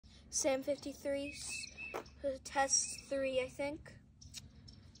Sam 53, test 3, I think,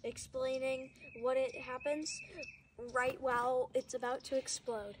 explaining what it happens right while it's about to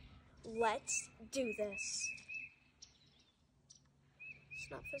explode. Let's do this.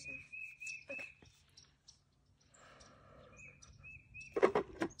 It's not fizzing. Okay.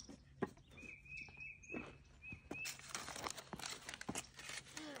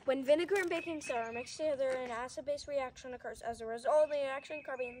 When vinegar and baking soda are mixed together, an acid-base reaction occurs. As a result of the reaction,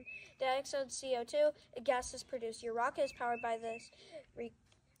 carbon dioxide, CO2, a gas is produced. Your rocket is powered by this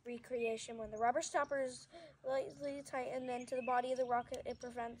recreation. When the rubber stopper is lightly tightened into the body of the rocket, it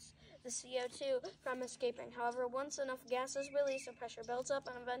prevents the CO2 from escaping. However, once enough gas is released, the pressure builds up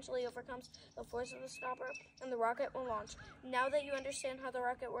and eventually overcomes the force of the stopper, and the rocket will launch. Now that you understand how the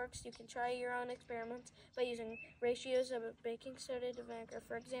rocket works, you can try your own experiments by using ratios of baking soda to vinegar.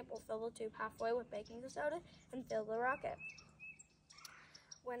 For example, fill the tube halfway with baking soda and fill the rocket.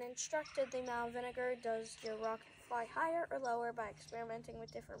 When instructed the amount of vinegar, does your rocket fly higher or lower? By experimenting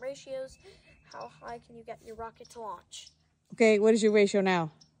with different ratios, how high can you get your rocket to launch? Okay, what is your ratio now?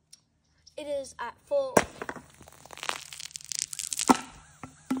 It is at full.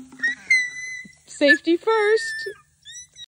 Safety first.